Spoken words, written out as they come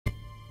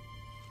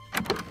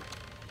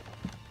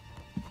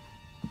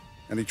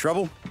Any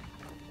trouble?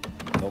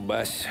 No,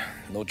 boss.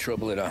 No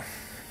trouble at all.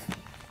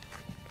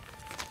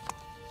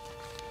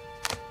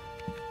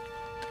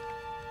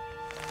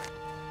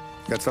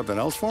 Got something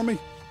else for me?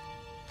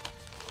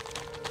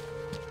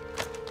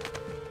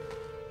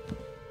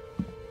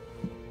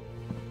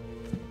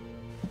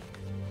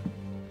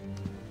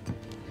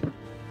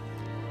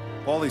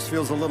 Paulie's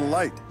feels a little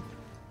light.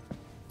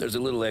 There's a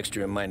little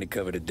extra in mine to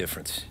cover the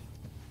difference.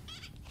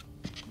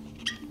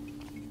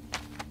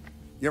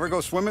 You ever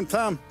go swimming,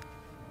 Tom?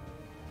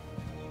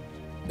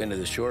 Been to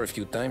the shore a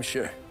few times,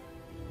 sure.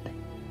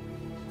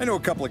 I knew a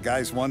couple of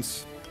guys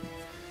once.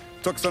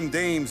 Took some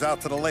dames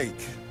out to the lake.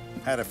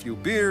 Had a few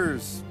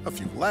beers, a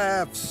few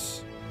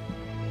laughs.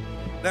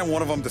 Then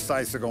one of them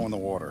decides to go in the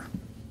water.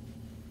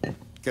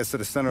 Gets to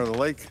the center of the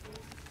lake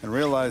and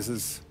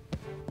realizes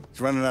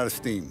he's running out of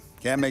steam.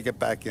 Can't make it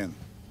back in.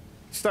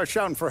 He starts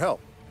shouting for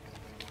help.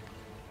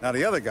 Now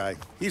the other guy,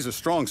 he's a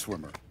strong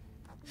swimmer.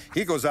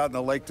 He goes out in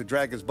the lake to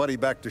drag his buddy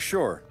back to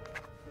shore.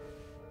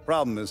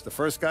 Problem is, the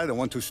first guy, the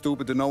one too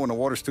stupid to know when the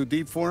water's too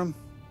deep for him,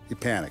 he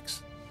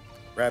panics.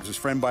 Grabs his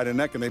friend by the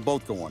neck and they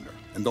both go under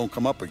and don't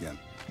come up again.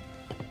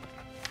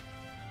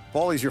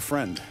 Paulie's your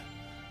friend.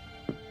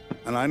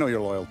 And I know you're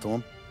loyal to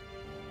him.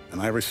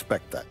 And I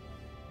respect that.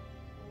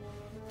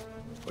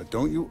 But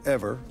don't you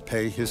ever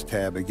pay his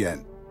tab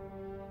again.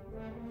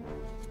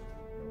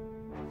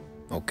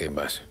 Okay,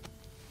 boss.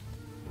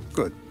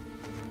 Good.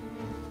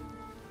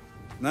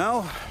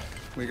 Now,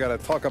 we gotta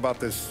talk about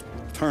this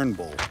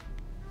Turnbull.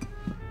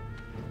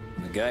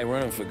 The guy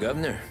running for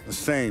governor? The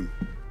same.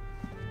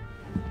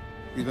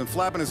 He's been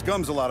flapping his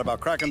gums a lot about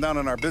cracking down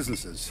on our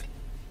businesses.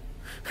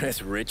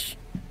 That's rich.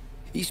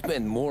 He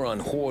spent more on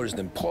whores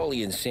than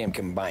Paulie and Sam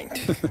combined.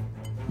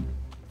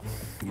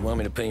 You want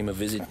me to pay him a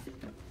visit?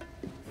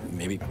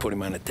 Maybe put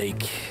him on a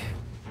take?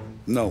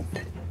 No.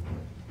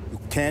 You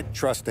can't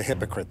trust a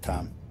hypocrite,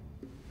 Tom.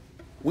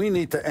 We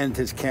need to end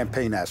his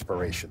campaign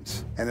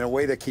aspirations, and in a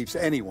way that keeps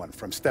anyone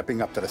from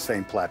stepping up to the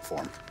same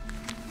platform.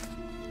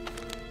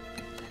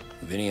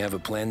 Vinny have a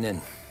plan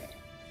then?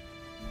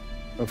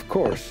 Of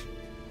course.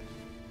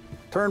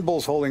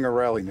 Turnbull's holding a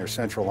rally near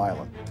Central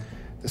Island.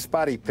 The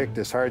spot he picked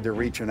is hard to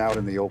reach and out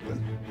in the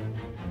open.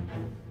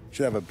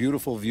 Should have a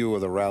beautiful view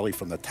of the rally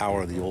from the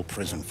tower of the old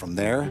prison. From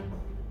there,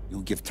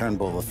 you'll give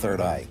Turnbull the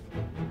third eye.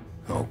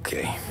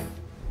 Okay.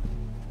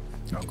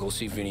 I'll go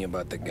see Vinny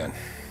about the gun.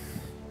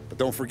 But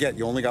don't forget,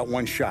 you only got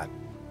one shot.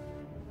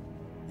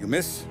 You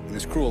miss, and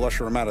his crew will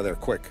usher him out of there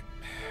quick.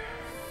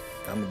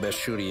 I'm the best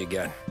shooter you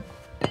got.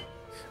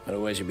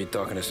 Otherwise, you'd be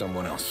talking to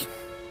someone else.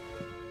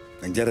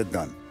 Then get it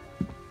done.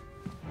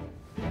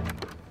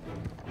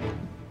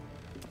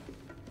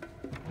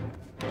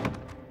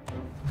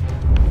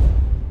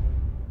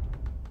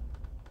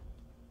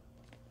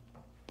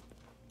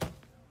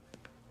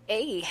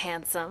 Hey,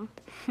 handsome.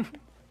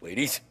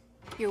 Ladies?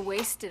 You're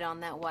wasted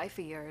on that wife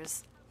of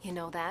yours. You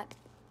know that?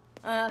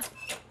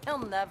 He'll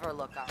never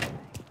look our way.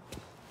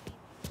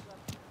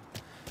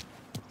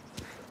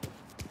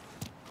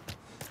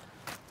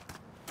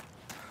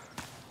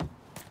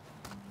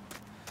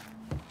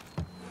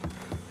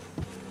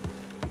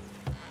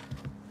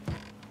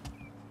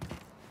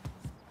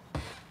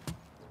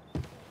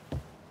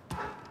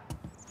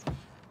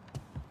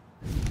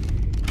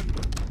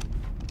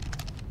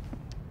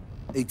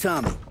 Hey,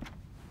 Tommy.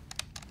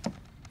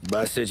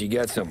 Boss said you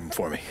got something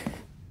for me.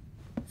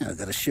 Yeah, I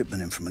got a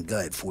shipment in from a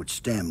guy at Fort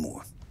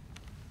Stanmore.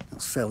 Now,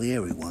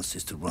 Salieri wants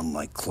this to run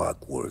like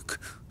clockwork,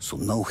 so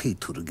no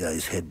heat till the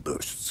guy's head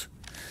bursts.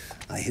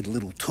 I hit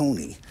little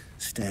Tony,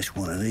 stash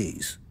one of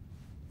these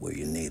where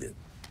you need it.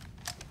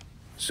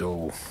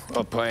 So,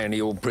 up high in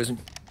the old prison?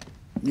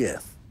 Yeah.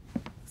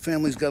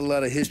 Family's got a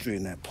lot of history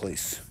in that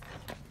place.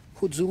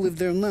 Hoods who live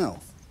there now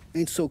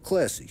ain't so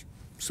classy,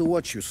 so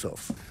watch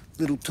yourself.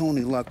 Little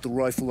Tony locked the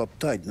rifle up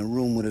tight in a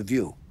room with a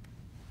view,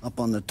 up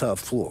on the top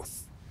floor.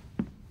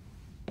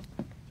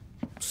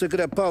 Sick of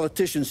that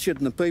politician shit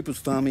in the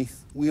papers, Tommy.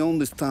 We own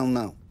this town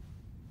now.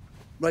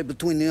 Right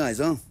between the eyes,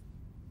 huh?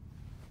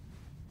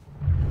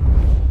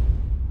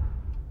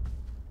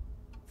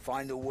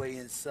 Find a way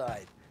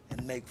inside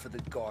and make for the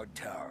guard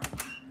tower.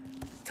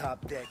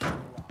 Top deck.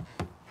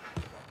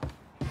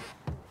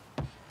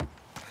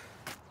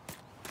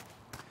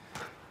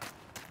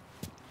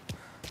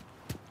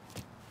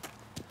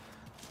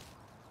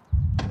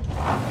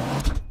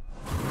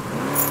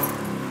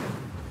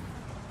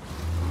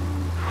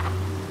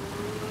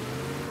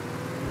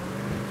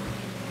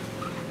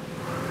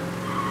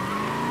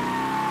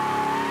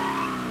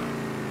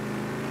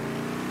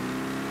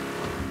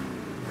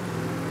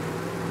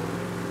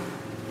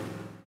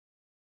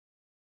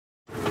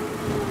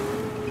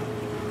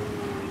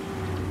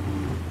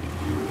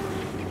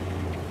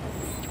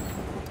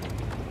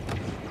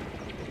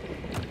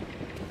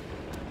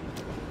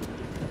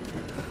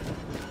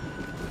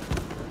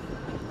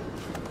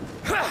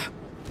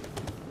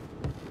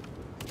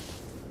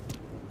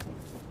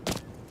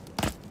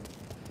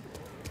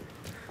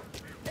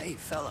 Hey,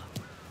 fella,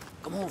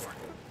 come over.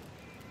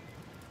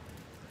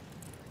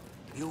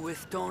 You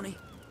with Tony?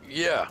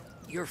 Yeah.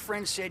 Your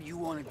friend said you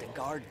wanted the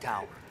guard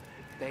tower.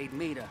 bade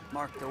me to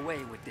mark the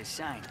way with this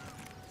sign.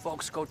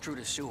 Folks go through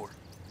the sewer.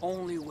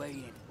 Only way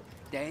in.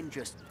 Then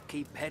just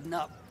keep heading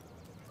up.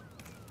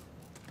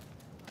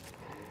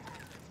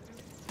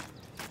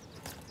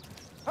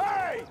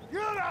 Hey! You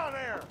down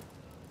there!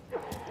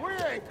 We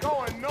ain't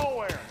going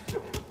nowhere!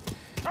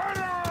 Turn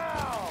around!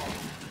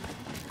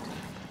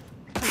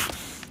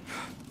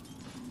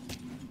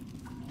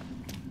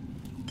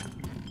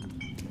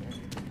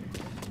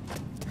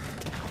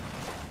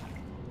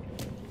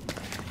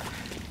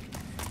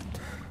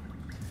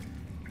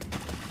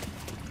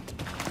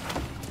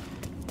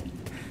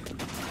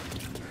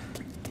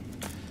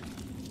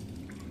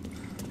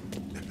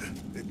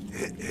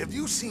 Have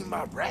you seen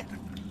my rat?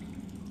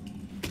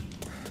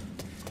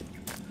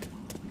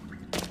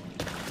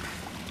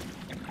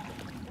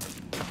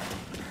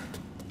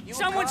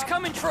 Someone's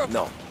coming through!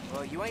 No.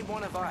 Well, you ain't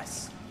one of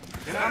us.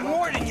 And I'm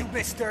warning you,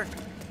 mister!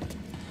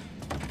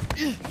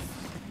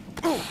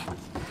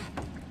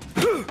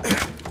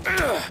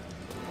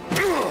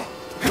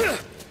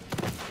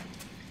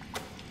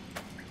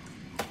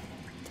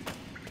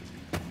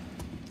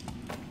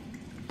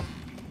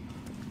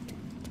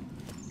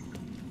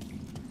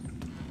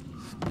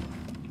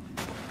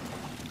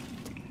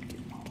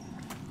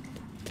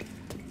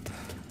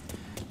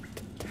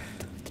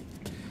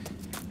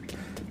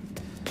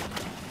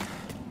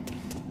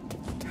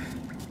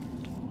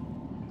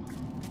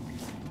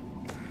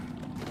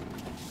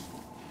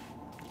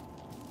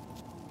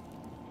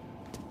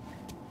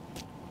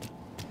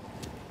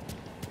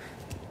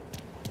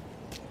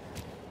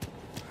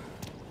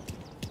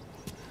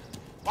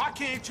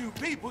 Why can't you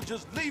people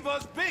just leave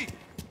us be?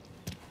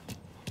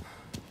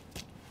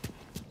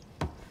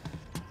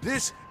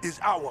 This is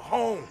our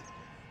home.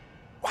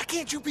 Why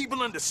can't you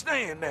people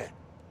understand that?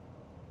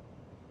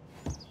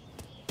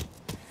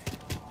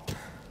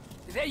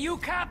 Is that you,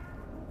 cop?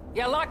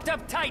 You're locked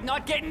up tight,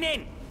 not getting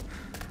in.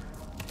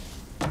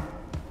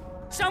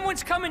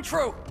 Someone's coming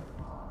through.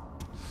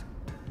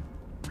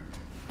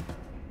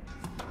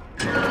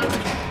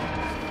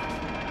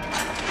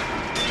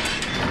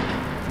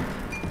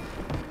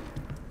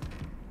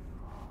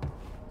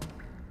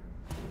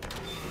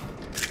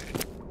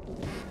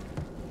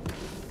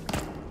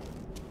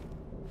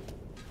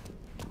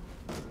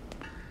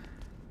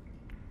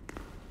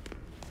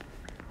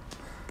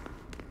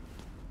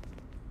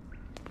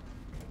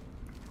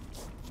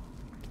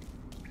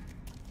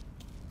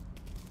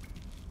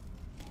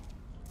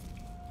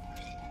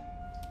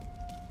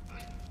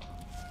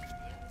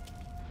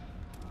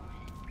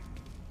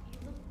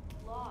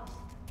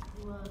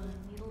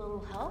 Need a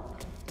little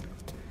help?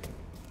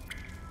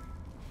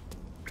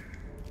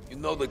 You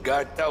know the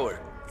guard tower?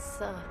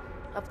 It's,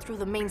 up through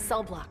the main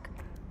cell block.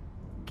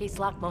 Gate's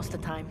locked most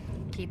of the time.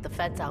 Keep the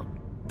feds out.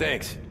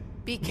 Thanks.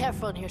 Be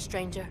careful in here,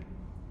 stranger.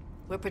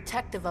 We're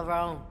protective of our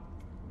own.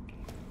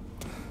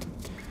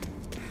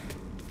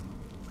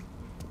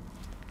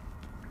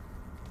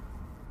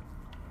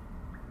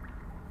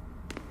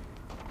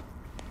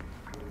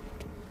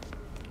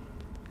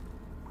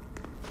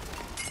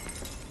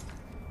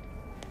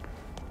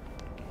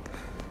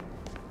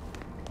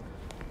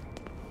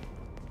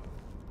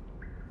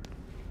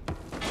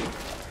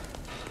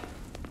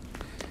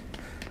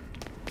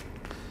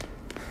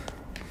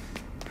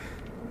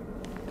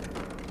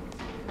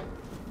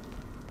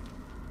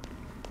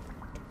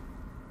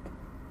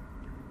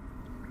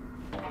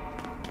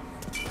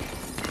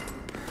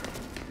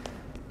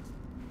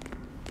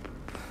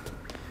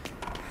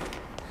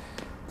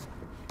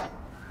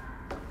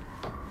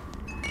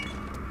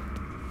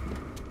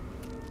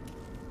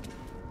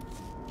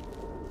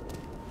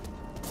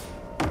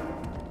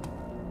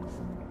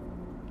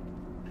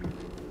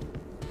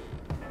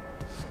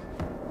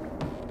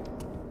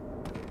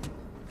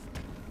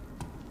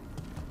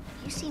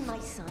 You see my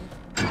son?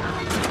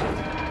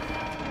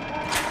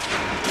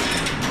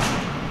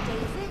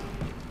 David?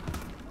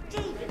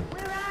 David,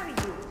 where are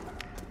you?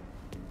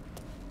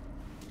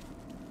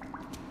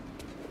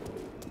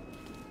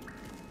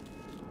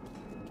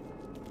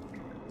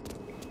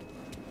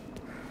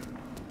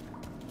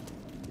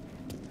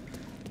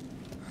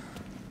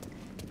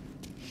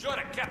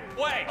 Should've kept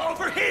way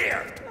over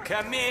here!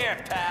 Come here,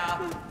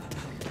 pal.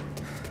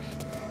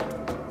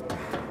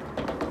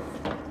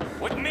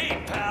 With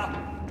me, pal.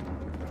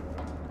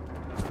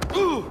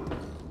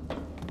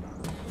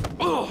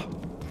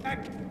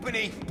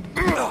 Company.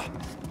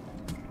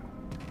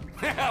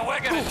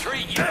 We're gonna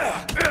treat you.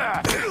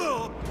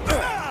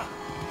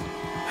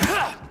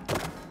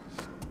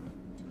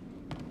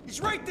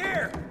 He's right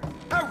there.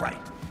 All right.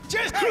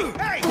 Just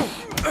hey.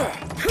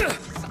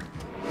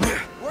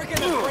 We're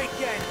gonna break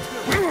in.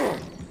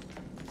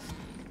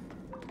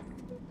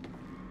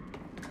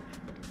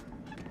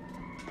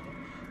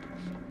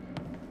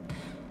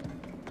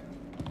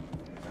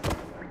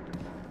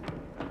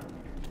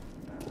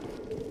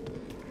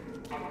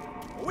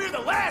 We're the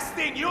last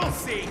thing you'll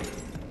see!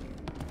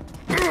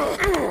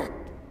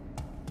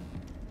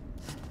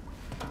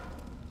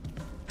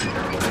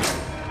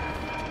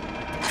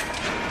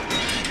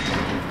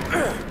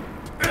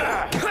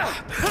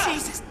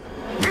 Jesus!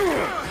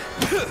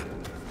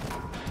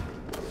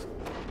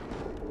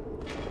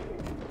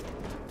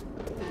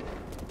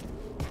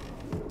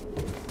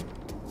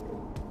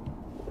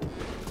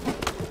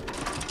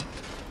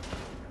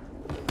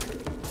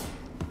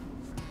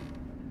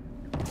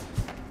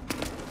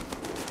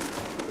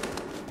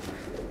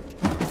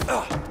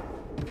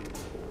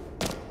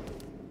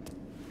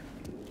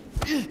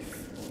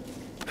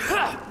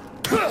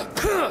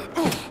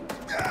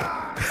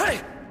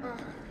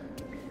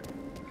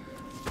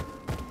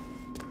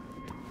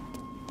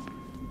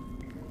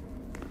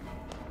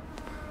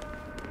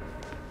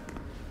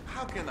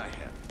 How can I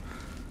help?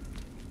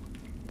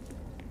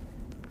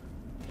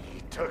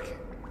 He took it.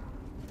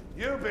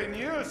 You've been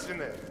using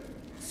it.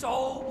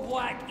 So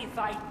what if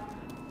I...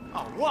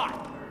 Oh, what?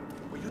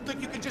 Well, you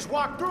think you can just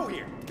walk through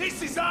here?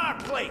 This is our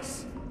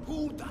place!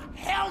 Who the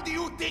hell do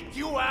you think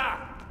you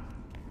are?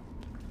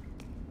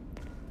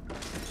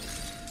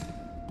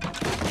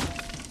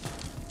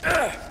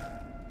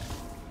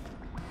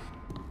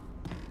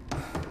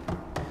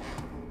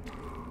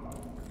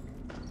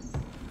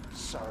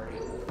 Sorry.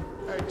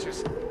 I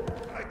just need it.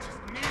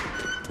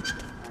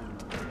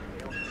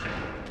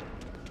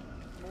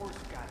 More's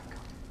gotta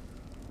come.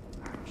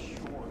 I'm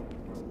sure.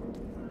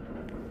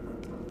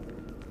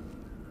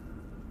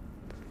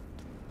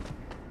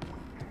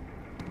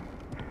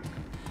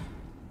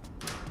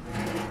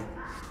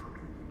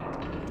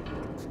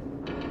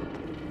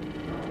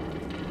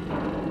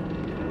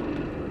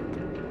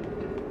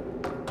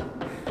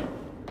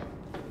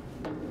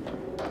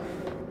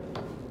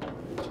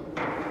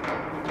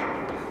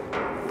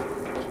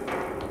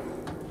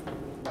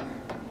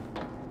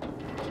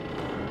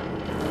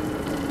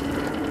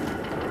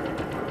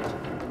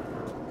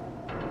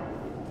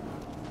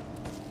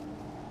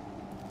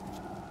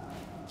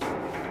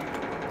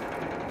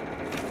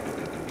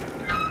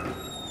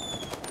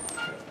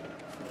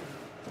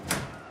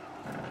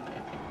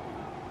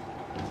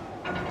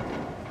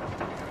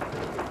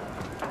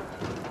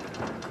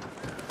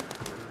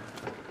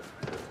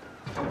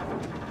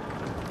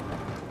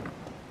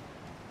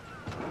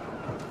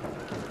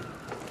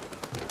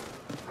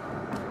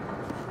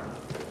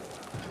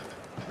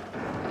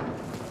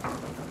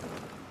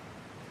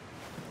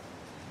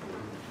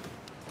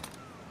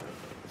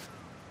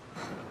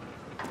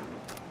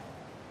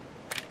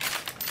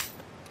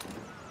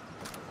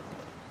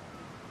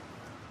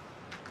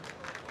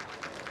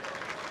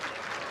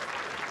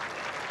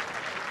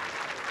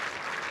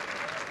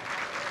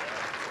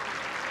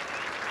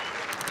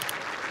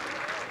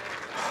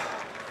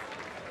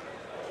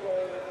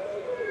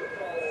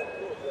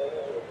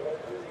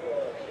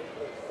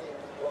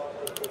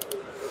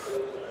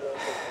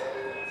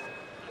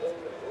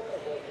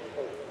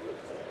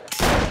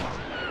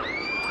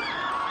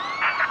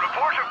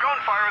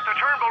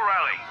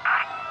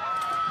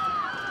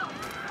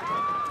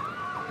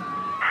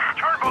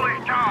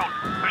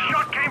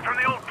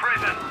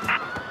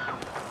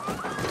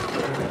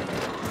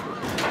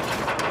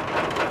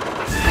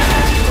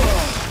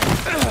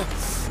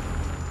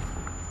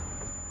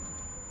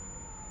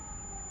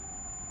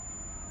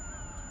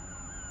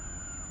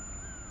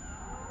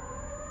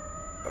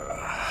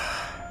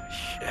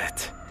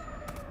 Shit.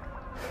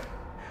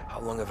 How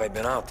long have I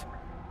been out?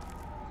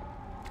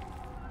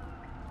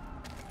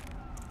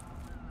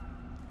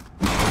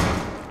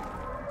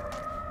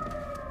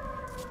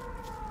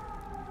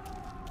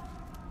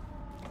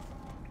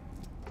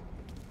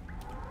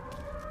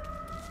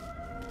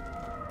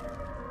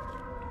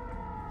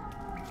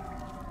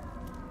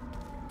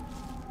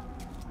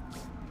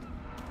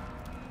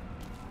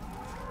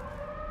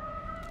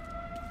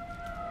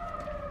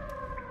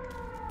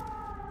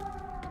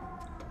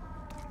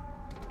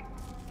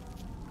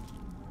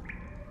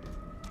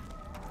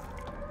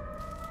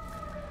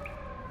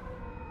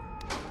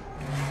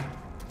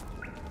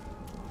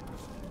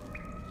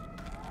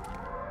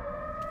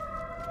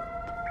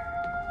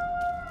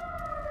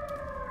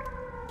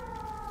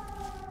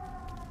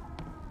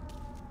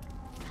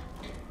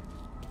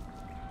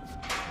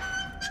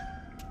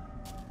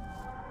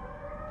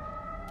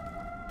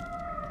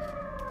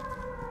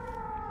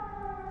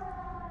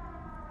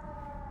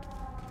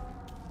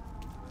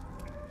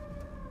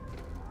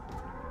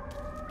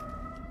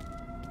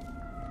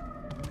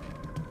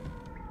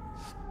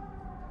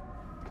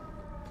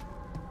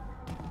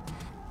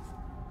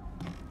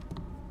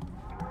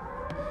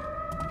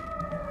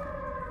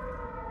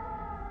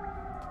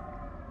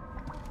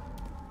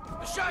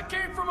 The shot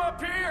came from up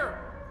here!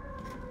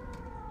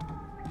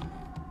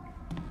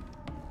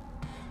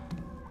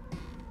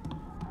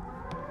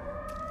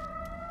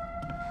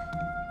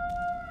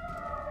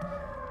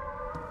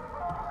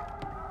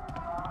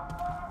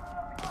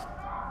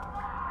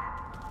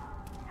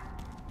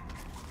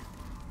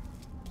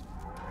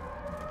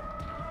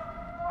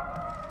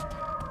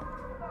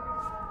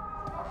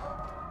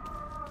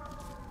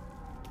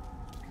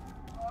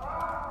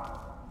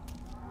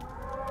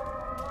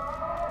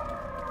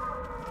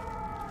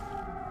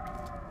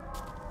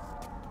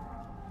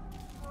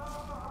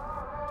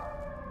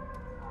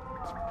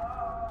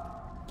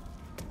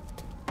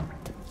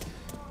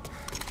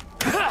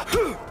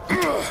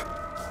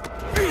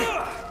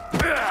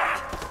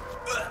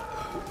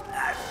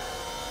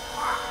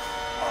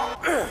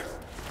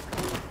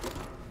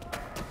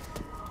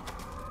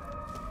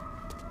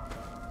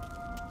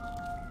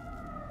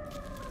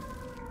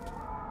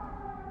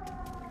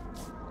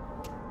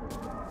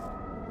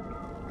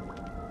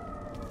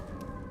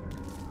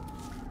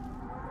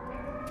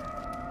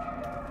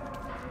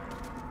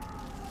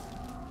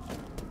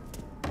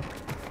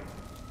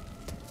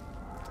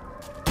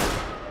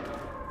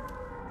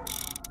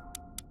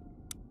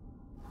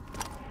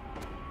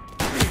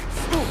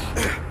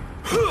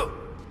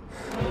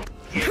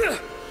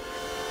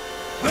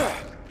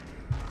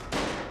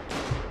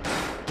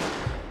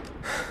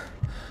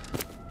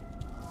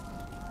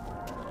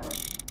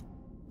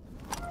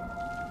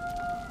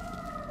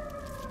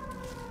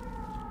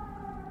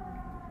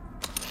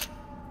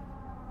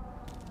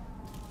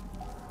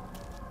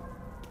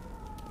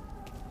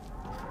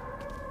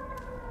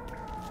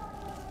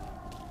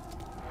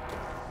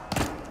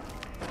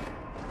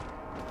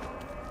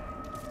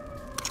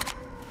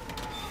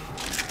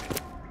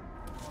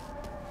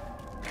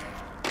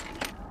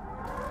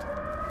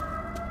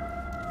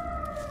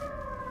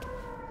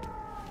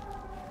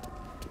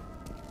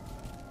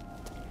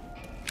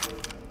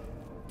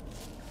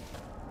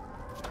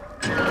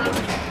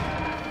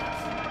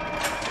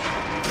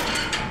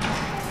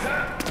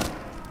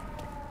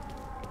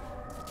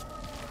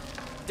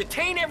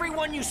 Detain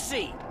everyone you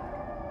see.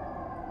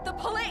 The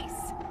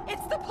police!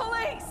 It's the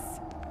police!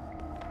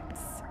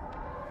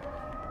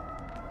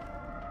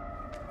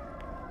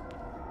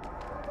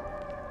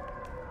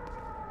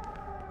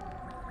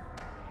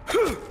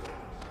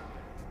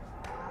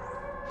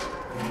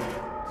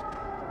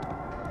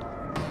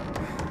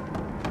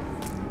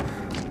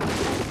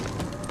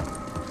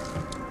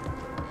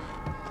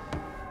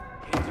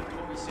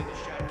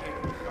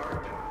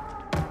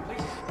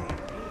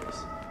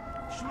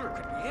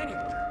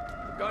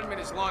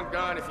 Long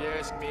gone, if you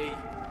ask me.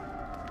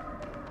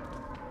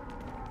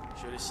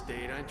 Should have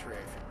stayed on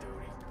traffic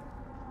duty.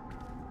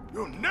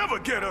 You'll never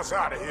get us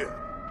out of here.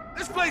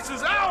 This place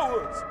is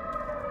ours.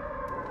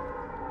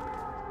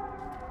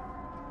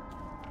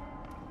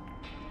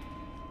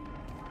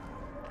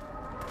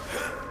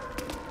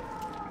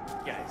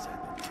 Guys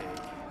on the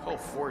take. Whole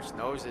force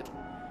knows it.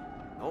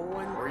 No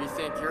one where you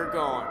think you're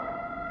going.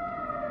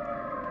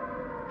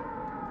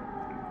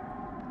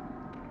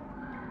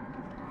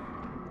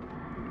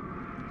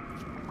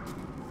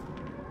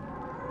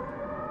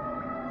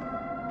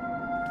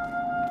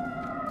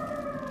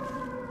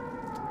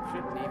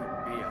 Shouldn't even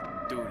be on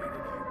duty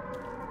today.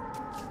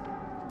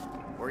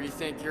 Where you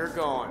think you're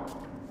going?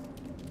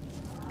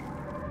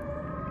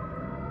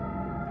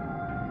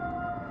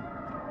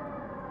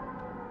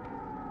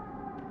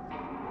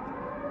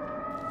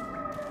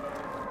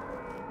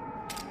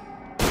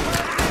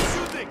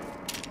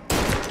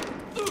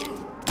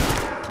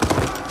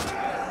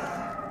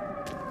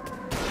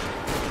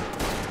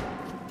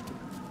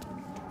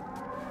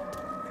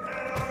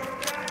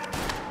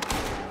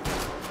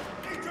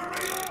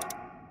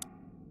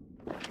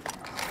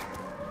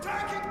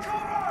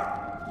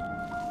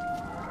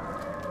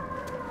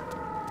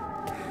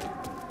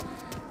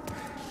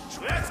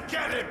 Let's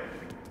get him!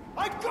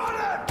 I got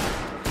him!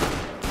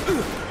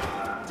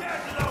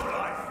 Dead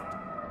lowlife!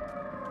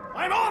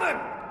 I'm on him!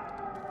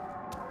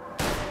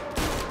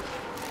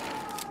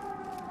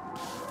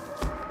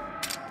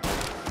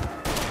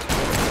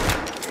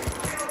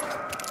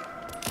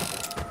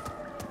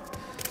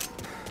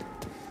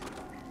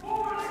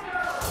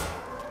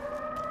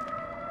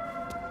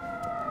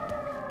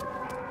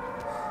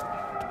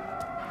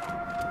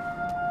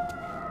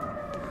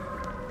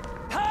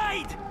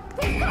 Hide!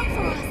 They've come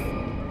for us!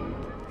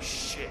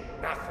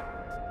 Nothing.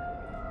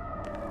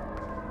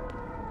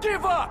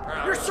 Give up!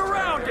 You're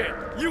surrounded!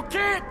 You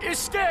can't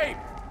escape!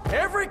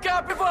 Every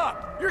cop give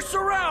up! You're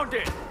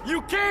surrounded!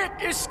 You can't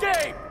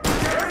escape!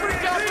 Every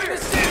cop in the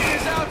city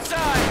is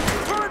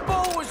outside!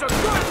 Turnbull was a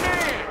good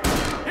man!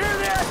 Hear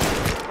that?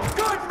 A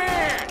good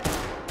man!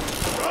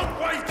 Don't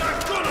waste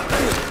our good.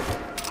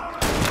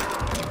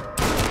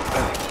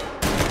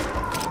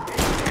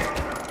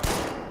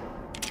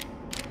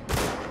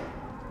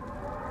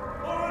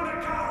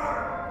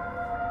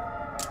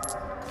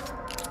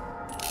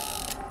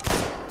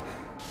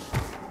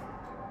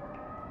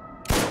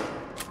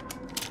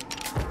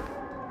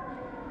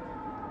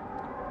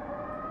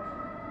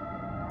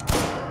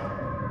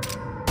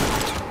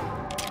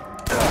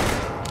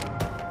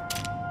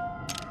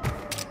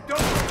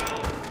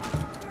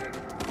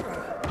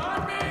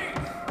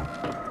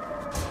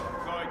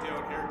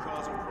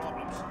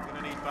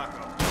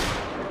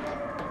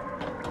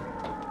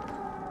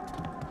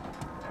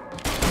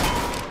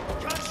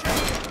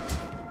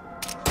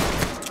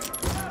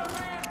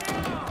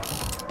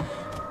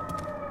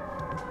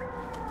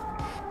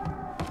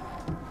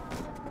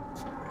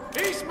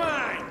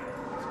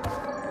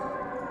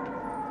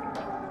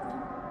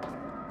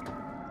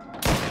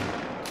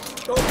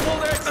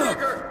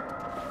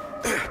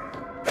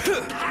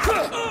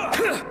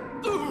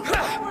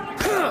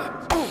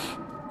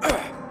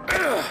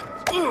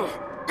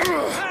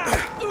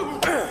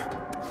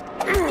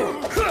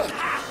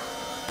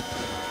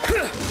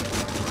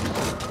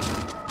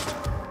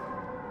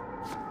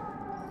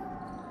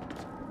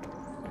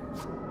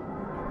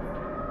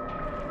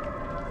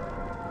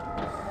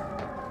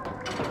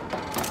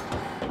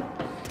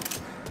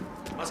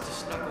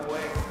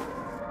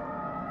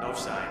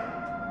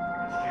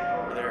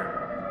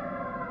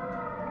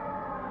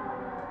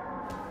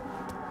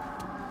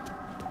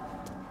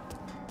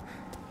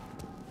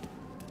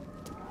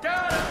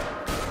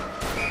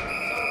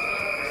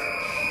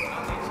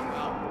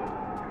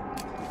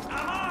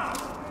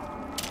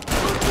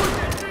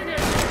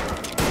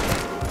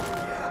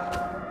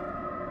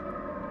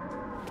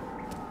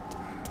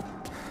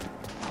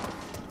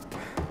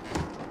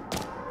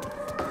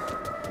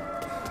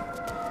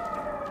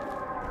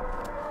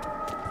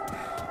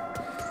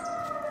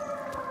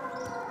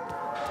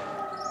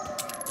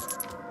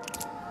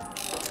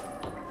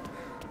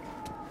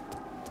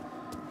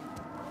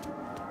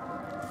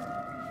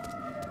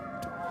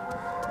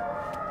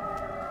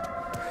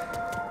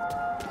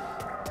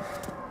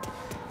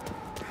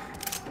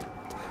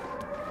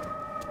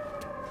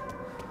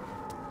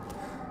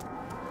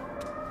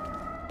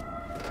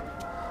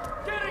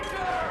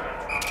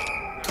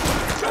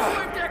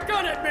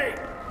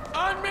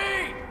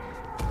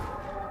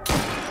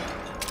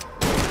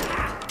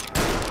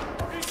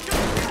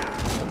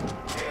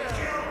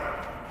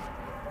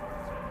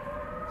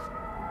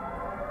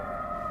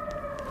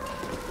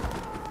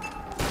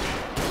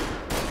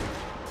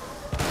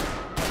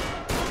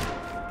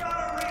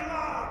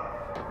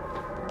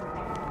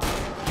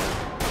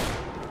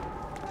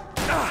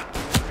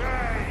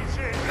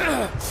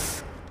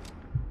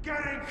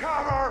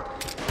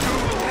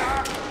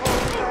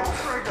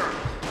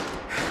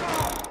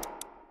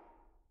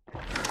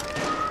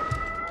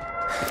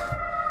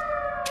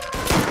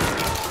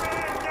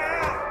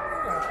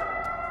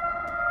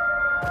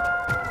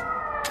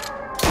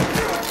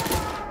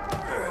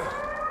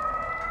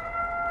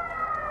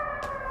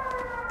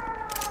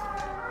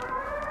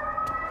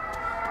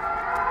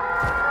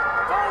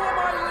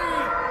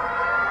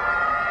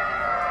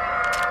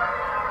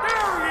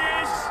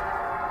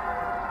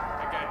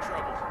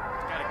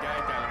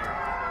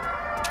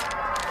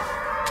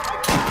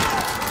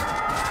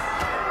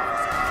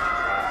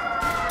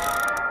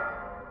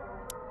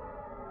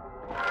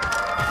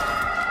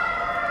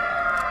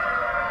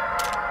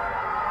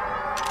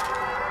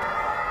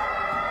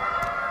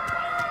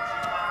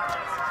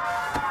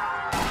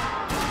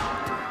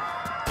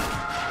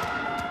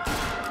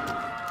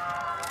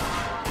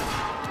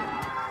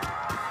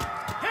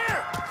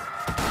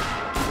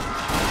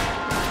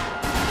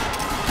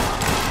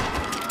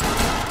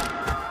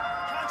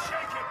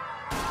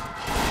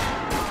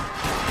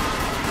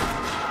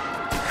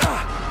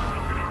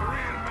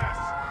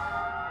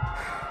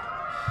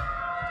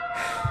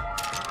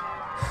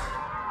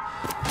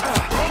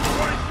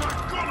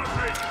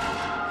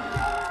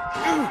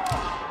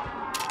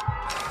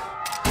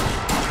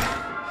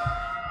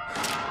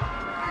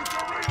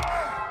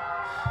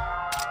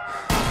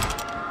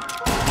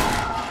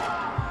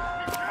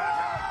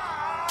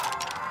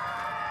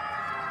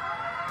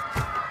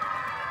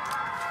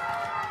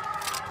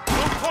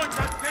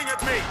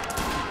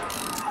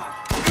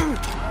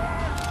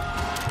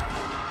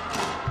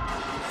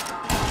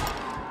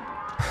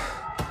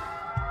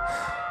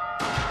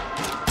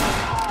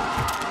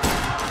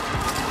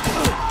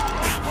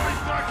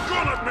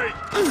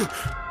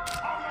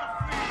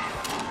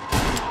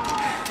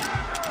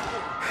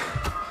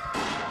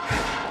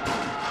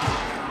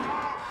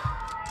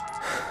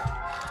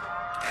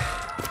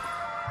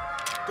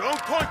 Don't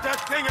point that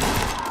thing at...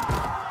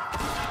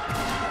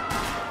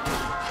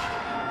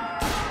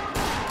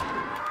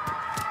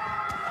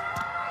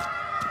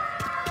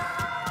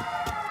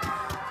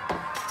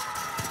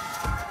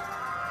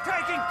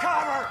 Taking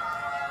cover!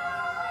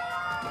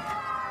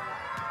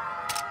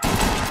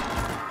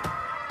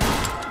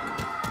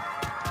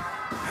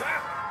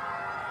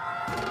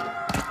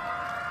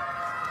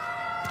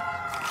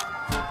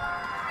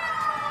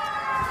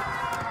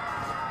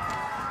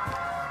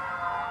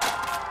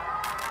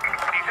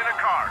 He's in a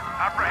car.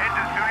 Apprehend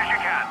as soon as you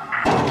can.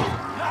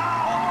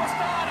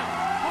 Almost on him!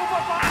 Move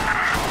up on him!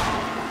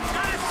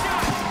 Got his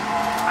shot!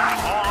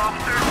 All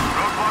officers,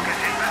 roadblock is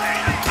in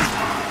position.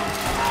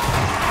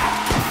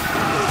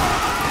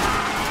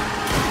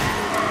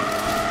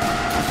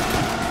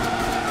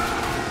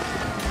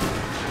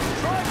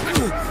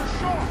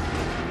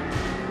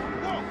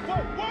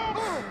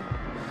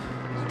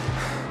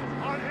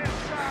 On his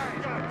side!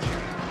 Gotcha.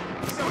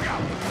 Look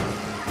out!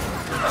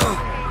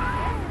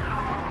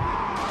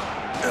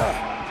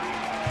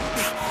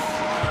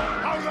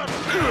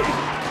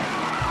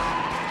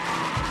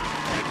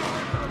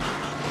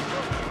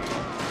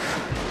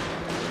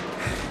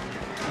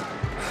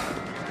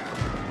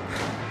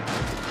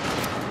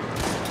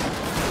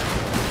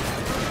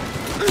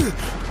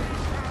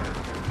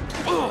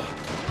 Hold up!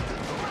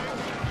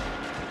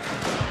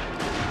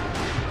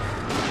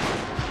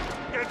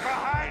 Get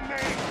behind me!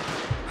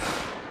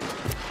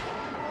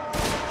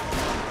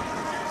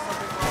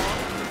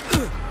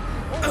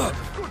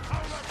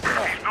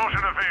 He's not in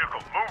a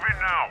vehicle. Move in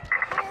now.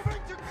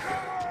 Moving to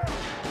cover!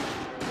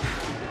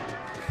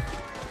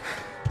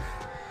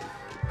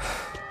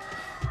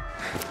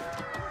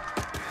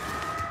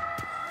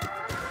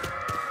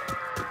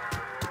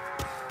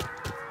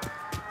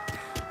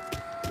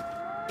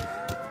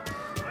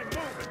 I'm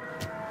moving.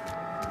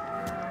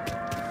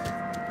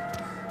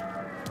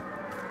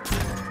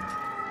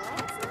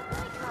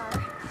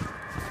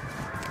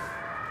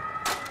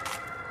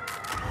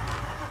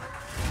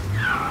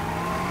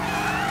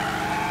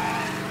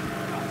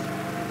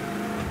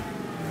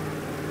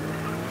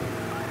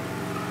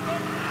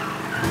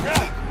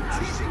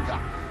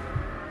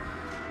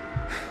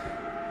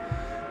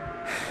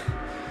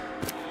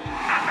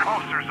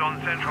 Officers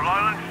on Central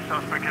Island.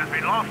 Suspect has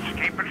been lost.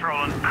 Keep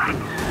patrolling.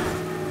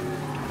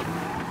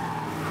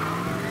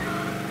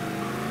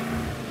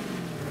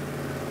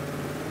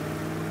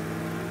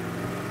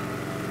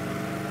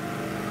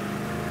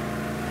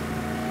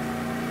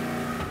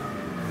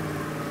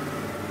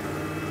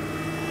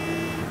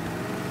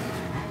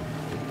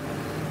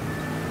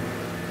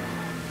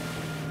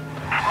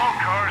 All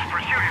cars,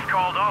 pursuit is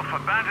called off.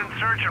 Abandon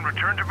search and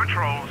return to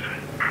patrols.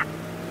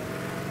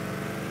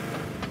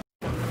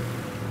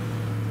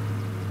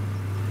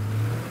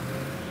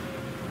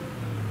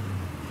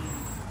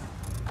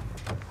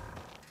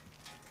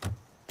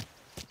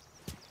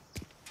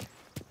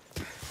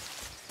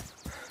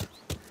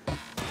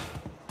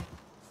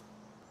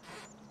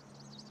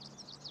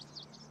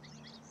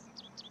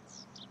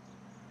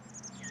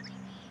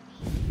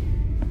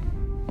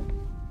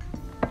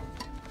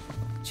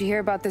 Did you hear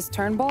about this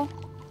Turnbull?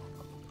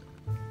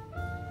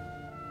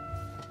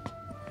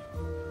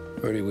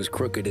 Heard he was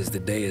crooked as the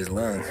day is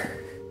long.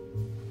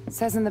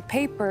 Says in the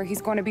paper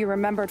he's going to be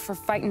remembered for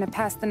fighting to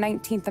pass the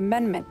 19th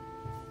Amendment.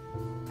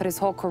 Put his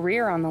whole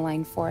career on the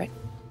line for it.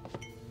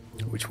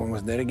 Which one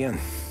was that again?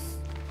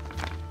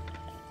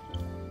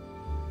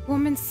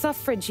 Women's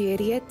suffrage, you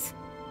idiot.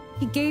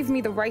 He gave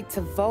me the right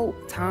to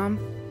vote, Tom.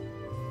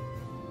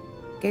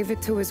 Gave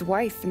it to his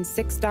wife and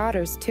 6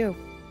 daughters, too.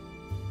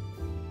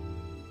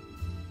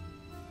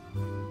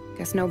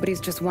 Guess nobody's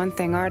just one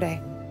thing, are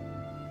they?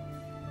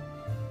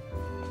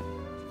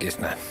 Guess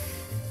not.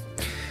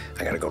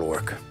 I gotta go to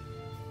work.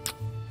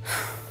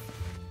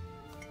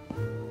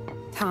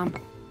 Tom,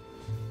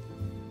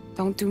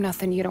 don't do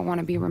nothing you don't want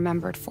to be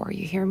remembered for,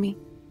 you hear me?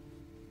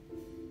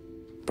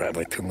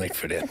 Probably too late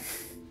for that.